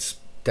point that it's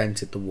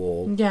dented the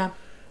wall. Yeah.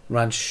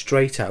 Ran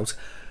straight out.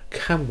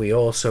 Can we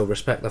also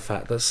respect the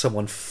fact that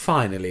someone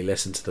finally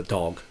listened to the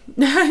dog?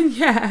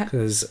 Yeah.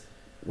 Because,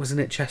 wasn't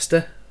it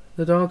Chester,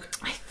 the dog?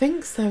 I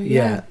think so,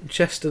 yeah.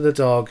 Chester the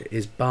dog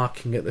is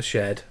barking at the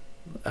shed.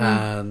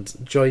 And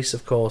Joyce,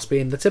 of course,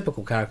 being the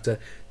typical character,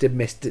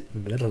 dismisses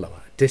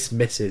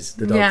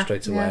the dog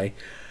straight away.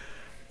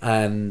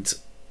 And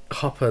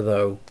Hopper,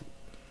 though,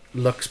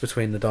 looks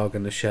between the dog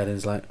and the shed and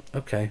is like,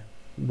 okay,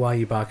 why are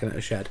you barking at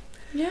a shed?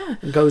 Yeah.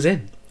 And goes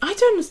in. I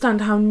don't understand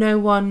how no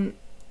one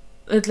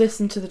had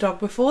listened to the dog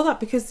before that,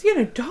 because, you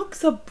know,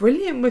 dogs are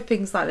brilliant with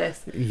things like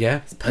this. Yeah.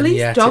 It's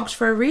police dogs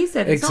for a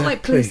reason. It's not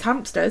like police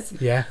hamsters.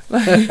 Yeah.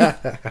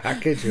 How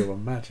could you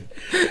imagine?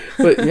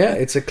 But yeah,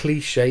 it's a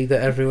cliche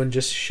that everyone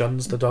just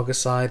shuns the dog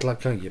aside,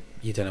 like, oh,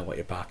 you don't know what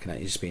you're barking at,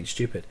 you're just being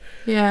stupid.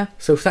 Yeah.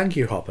 So thank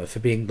you, Hopper, for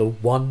being the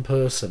one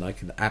person I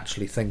can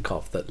actually think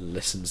of that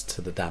listens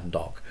to the damn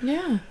dog.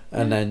 Yeah.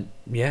 And then,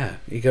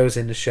 he goes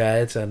in the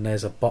shed and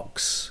there's a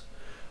box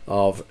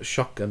of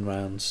shotgun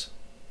rounds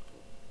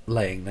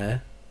laying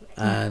there,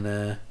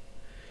 and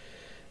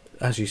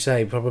as you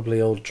say, probably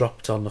all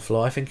dropped on the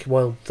floor. I think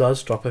Will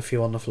does drop a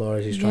few on the floor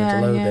as he's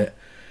trying to load it,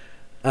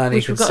 and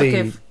which we've got to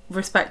give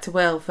respect to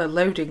Will for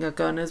loading a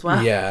gun as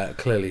well. Yeah,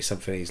 clearly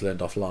something he's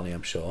learned off Lonnie,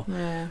 I'm sure.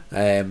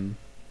 Yeah.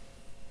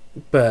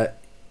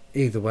 But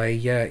either way,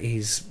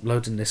 he's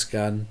loading this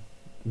gun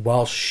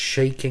while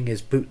shaking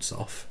his boots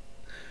off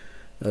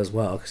as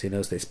well, because he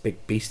knows this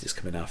big beast is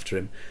coming after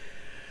him.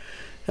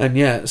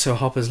 And so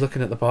Hopper's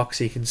looking at the box.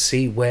 He can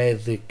see where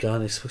the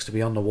gun is supposed to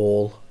be on the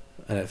wall,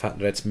 and in fact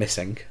that it's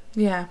missing.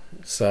 Yeah.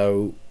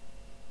 So,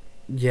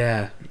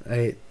 I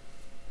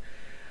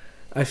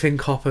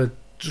think Hopper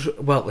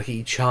well,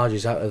 he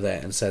charges out of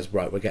there and says,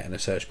 right, we're getting a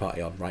search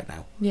party on right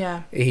now.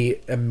 Yeah. He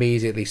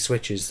immediately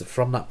switches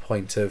from that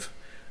point of,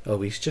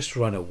 oh, he's just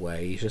run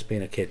away, he's just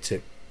being a kid,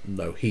 to,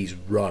 no, he's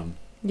run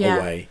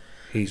away.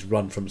 He's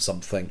run from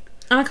something.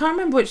 And I can't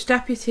remember which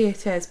deputy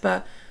it is,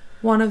 but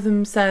one of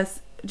them says,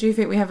 do you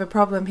think we have a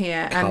problem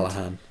here?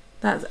 Callahan.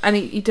 And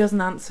he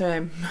doesn't answer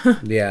him.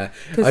 Yeah.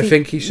 I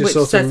think he's just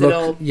sort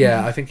of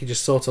I think he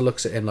just sort of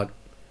looks at him like,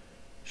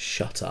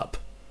 shut up.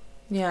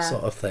 Yeah.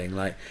 Sort of thing.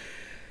 Like,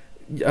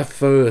 at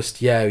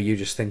first, yeah, you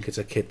just think it's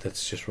a kid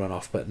that's just run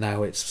off, but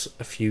now it's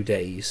a few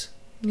days.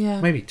 Yeah.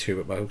 Maybe 2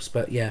 at most,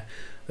 but yeah,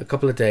 a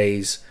couple of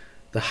days,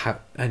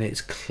 and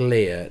it's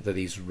clear that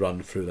he's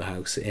run through the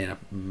house in a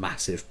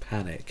massive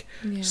panic.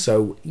 Yeah.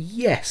 So,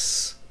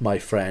 yes, my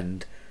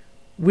friend,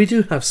 we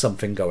do have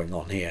something going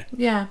on here.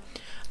 Yeah.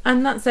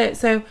 And that's it.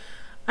 So,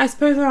 I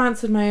suppose I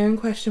answered my own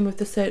question with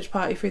the search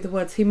party through the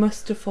woods. He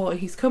must have thought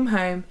he's come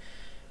home,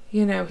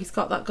 you know, he's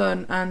got that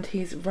gun and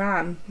he's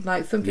ran.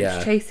 Like,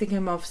 something's chasing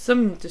him of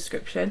some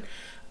description.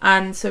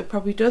 And so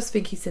probably does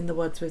think he's in the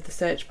woods with the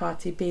search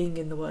party being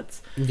in the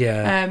woods.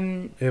 Yeah.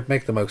 It would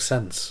make the most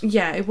sense.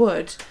 Yeah, it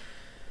would.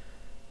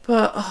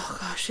 But, oh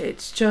gosh,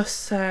 it's just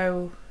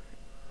so...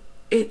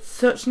 It's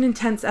such an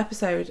intense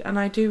episode. And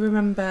I do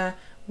remember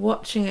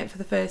watching it for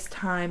the first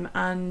time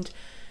and,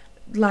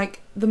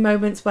 like, the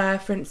moments where,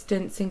 for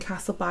instance, in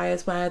Castle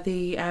Byers, where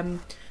the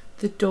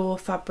door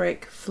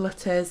fabric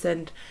flutters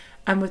and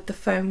with the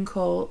phone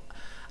call...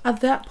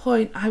 At that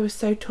point, I was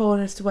so torn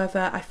as to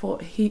whether I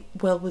thought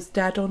Will was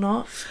dead or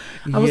not.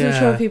 I wasn't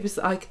sure if he was,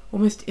 like,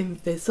 almost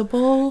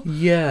invisible.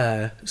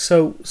 Yeah.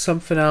 So,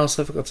 something else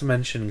I forgot to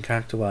mention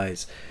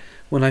character-wise.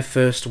 When I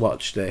first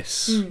watched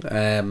this,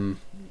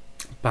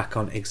 back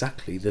on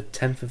exactly the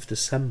 10th of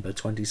December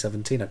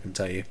 2017, I can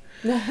tell you.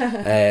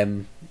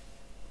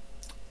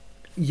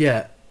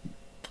 Yeah.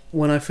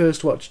 When I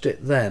first watched it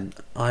then,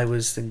 I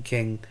was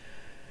thinking,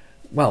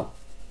 well...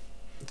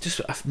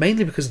 just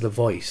mainly because of the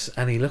voice,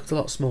 and he looked a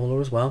lot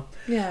smaller as well.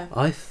 Yeah.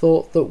 I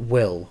thought that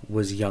Will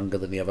was younger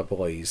than the other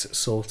boys,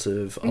 sort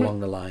of along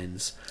the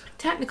lines.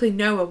 Technically,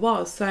 Noah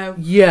was, so...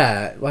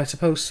 Yeah, I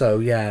suppose so,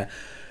 yeah.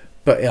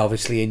 But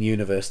obviously in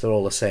universe, they're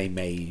all the same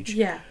age.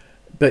 Yeah.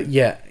 But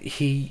yeah,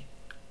 he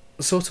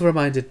sort of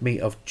reminded me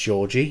of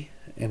Georgie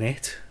in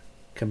it,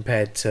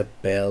 compared to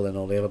Bill and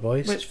all the other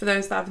boys. Which, for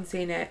those that haven't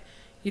seen it,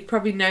 you'd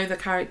probably know the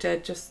character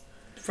just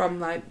from,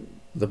 like...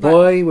 The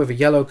boy with a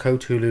yellow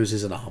coat who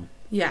loses an arm.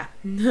 Yeah.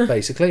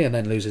 Basically, and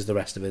then loses the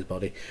rest of his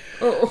body.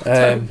 Oh,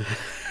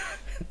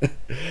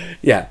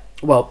 yeah,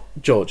 well,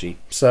 Georgie.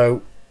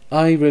 So,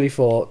 I really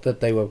thought that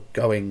they were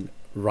going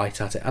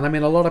right at it. And I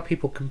mean, a lot of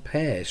people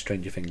compare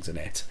Stranger Things in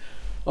it.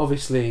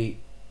 Obviously,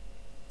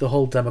 the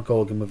whole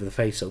Demogorgon with the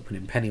face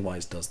opening,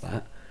 Pennywise does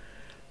that.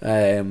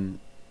 And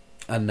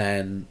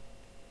then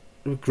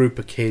a group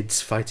of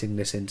kids fighting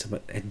this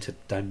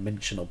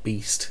interdimensional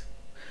beast.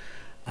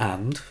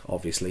 And,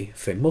 obviously,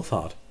 Finn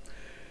Wolfhard.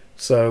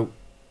 So...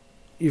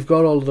 you've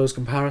got all of those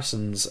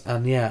comparisons,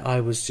 and yeah,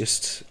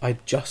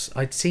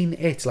 I'd seen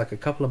it like a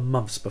couple of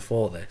months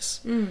before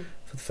this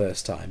for the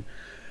first time,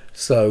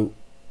 so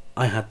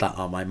I had that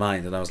on my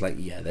mind, and I was like,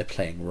 yeah, they're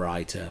playing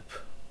right up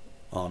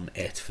on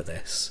it for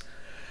this.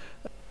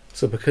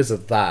 So because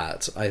of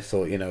that, I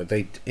thought, you know,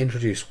 they'd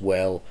introduce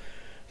Will,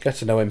 get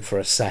to know him for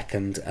a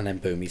second, and then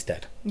boom, he's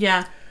dead.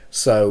 Yeah.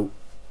 So,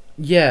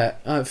 yeah,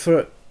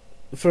 for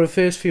the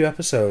first few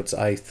episodes,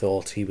 I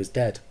thought he was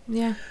dead.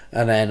 Yeah.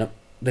 And then...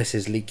 this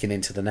is leaking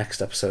into the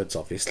next episodes,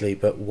 obviously,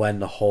 but when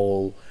the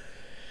whole,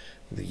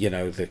 you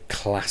know, the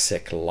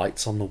classic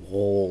lights on the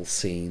wall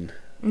scene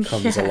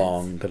comes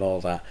along and all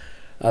that,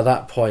 at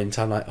that point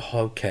I'm like,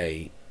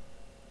 okay,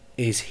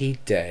 is he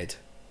dead?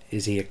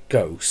 Is he a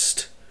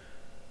ghost?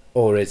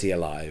 Or is he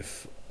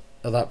alive?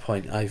 At that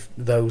point,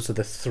 those are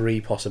the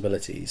 3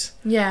 possibilities.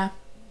 Yeah.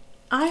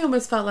 I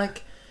almost felt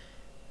like,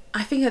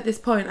 I think at this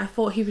point, I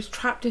thought he was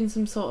trapped in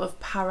some sort of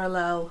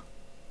parallel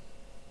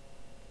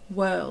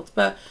world,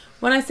 but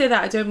when I say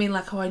that, I don't mean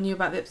like, oh, I knew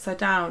about the Upside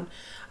Down.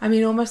 I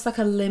mean almost like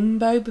a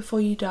limbo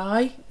before you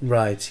die.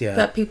 Right, yeah.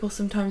 That people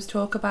sometimes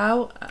talk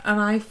about,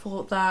 and I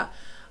thought that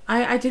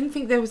I didn't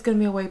think there was going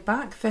to be a way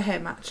back for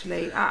him,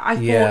 actually. I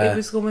thought it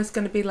was almost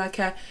going to be like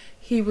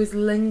he was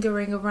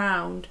lingering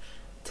around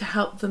to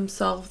help them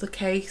solve the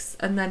case,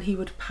 and then he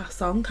would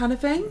pass on, kind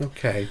of thing.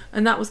 Okay.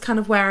 And that was kind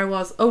of where I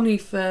was, only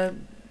for,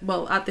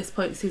 well, at this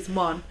point, season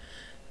 1.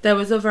 There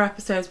was other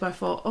episodes where I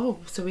thought, oh,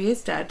 so he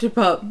is dead,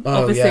 but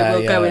obviously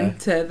we'll go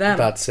into them.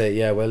 That's it,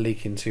 yeah, we're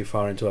leaking too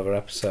far into other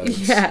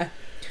episodes. Yeah.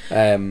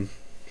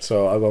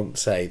 So I won't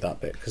say that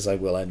bit, because I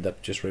will end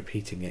up just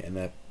repeating it in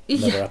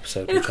another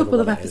episode. In a couple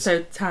of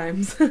episode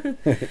times.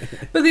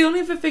 But the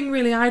only other thing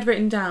really I'd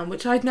written down,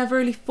 which I'd never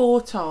really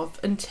thought of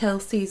until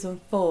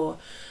season 4,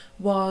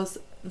 was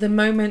the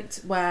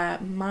moment where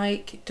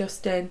Mike,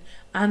 Dustin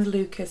and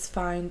Lucas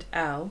find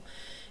Elle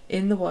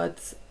in the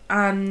woods,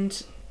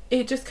 and...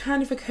 it just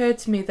kind of occurred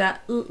to me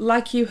that,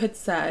 like you had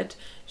said,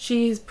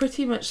 she's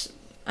pretty much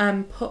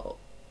put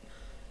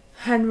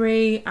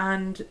Henry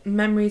and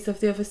memories of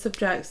the other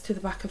subjects to the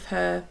back of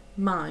her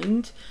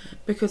mind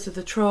because of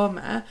the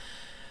trauma.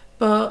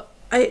 But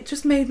it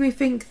just made me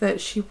think that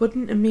she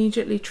wouldn't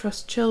immediately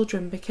trust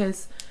children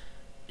because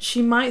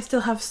she might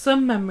still have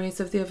some memories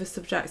of the other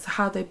subjects,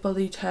 how they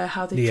bullied her,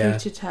 how they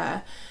treated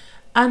her.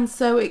 And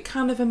so it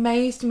kind of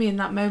amazed me in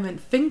that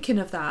moment, thinking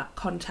of that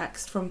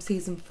context from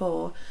season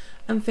 4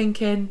 and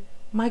thinking,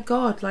 my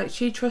God, like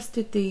she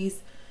trusted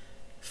these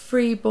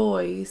 3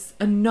 boys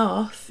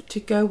enough to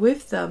go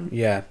with them.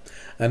 Yeah,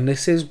 and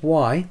this is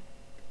why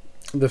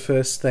the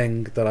first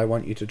thing that I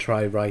want you to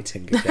try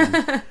writing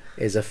again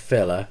is a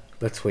filler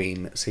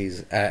between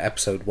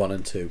episode 1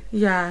 and 2.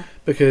 Yeah.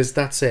 Because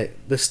that's it.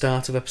 The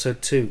start of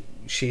episode 2,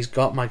 she's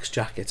got Mike's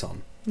jacket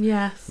on.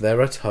 Yes.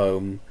 They're at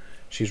home.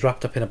 She's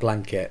wrapped up in a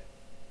blanket.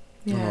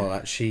 Yeah. And all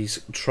that.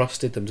 She's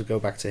trusted them to go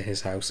back to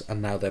his house,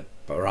 and now they're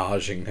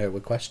barraging her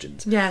with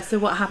questions. Yeah, so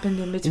what happened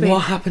in between?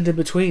 What happened in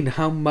between?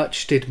 How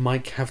much did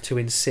Mike have to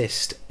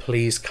insist,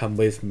 please come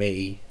with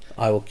me,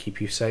 I will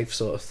keep you safe,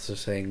 sort of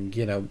thing,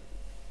 you know,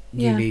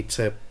 you need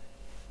to,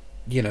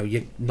 you know,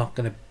 you're not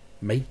going to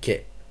make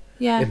it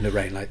in the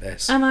rain like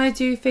this. And I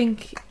do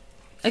think,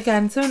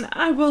 again, so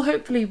I will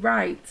hopefully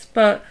write,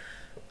 but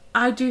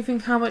I do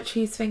think how much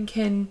he's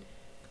thinking,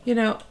 you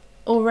know,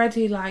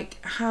 already, like,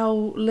 how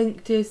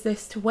linked is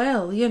this to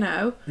Will, you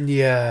know?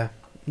 Yeah,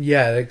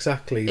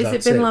 exactly. Is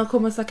it been like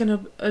almost like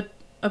an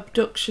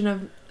abduction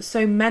of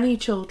so many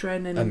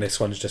children? And this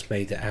one's just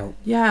made it out.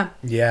 Yeah.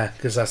 Yeah,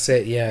 because that's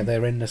it,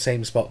 they're in the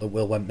same spot that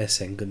Will went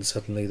missing, and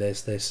suddenly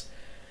there's this...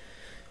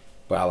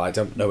 Well, I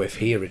don't know if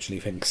he originally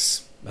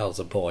thinks Elle's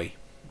a boy,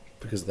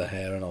 because of the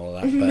hair and all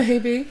of that, but...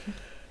 Maybe.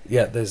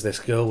 Yeah, there's this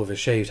girl with a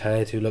shaved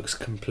head who looks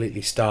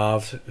completely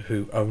starved,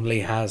 who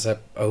only has a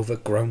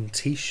overgrown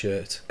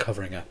t-shirt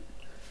covering her.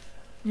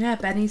 Yeah,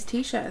 Benny's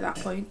t-shirt at that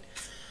point.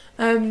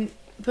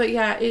 But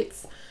yeah,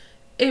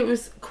 it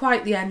was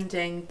quite the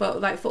ending, but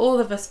like for all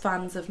of us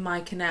fans of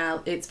Mike and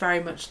Elle, it's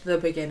very much the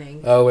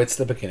beginning. Oh, it's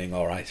the beginning,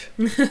 all right.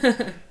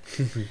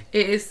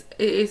 It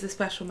is a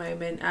special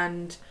moment,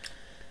 and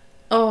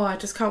I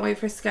just can't wait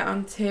for us to get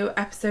on to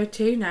episode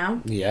 2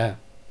 now. Yeah.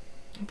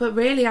 But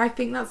really, I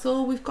think that's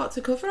all we've got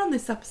to cover on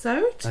this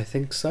episode. I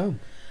think so.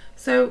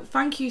 So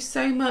thank you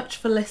so much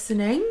for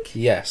listening.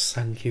 Yes,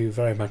 thank you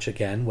very much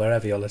again,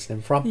 wherever you're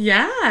listening from.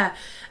 Yeah.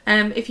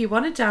 If you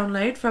want to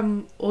download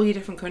from all your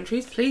different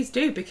countries, please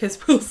do, because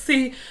we'll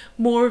see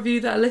more of you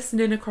that are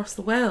listening across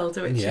the world.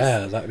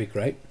 That'd be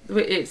great.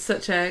 It's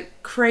such a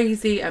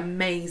crazy,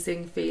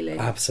 amazing feeling.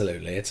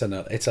 Absolutely. It's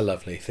a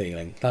lovely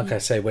feeling. Like I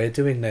say, we're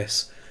doing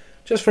this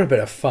just for a bit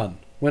of fun.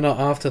 We're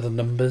not after the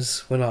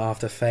numbers. We're not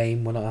after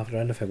fame. We're not after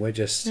anything. We're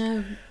just...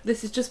 No,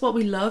 this is just what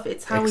we love.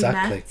 It's how we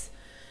met.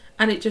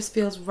 And it just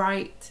feels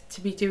right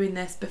to be doing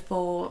this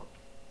before,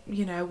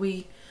 you know,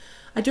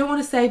 I don't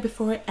want to say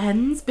before it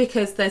ends,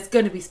 because there's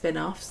going to be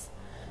spin-offs.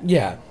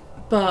 Yeah.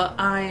 But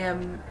I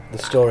am... the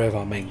story of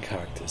our main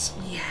characters.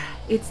 Yeah,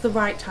 it's the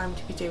right time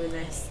to be doing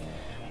this.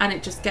 And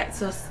it just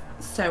gets us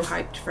so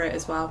hyped for it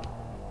as well.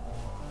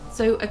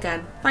 So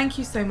again, thank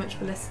you so much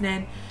for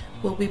listening.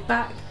 We'll be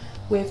back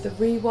with the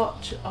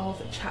rewatch of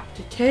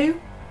chapter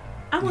 2,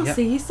 and we'll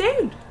see you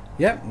soon.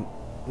 Yep.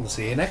 We'll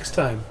see you next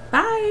time.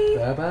 Bye.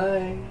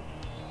 Bye-bye.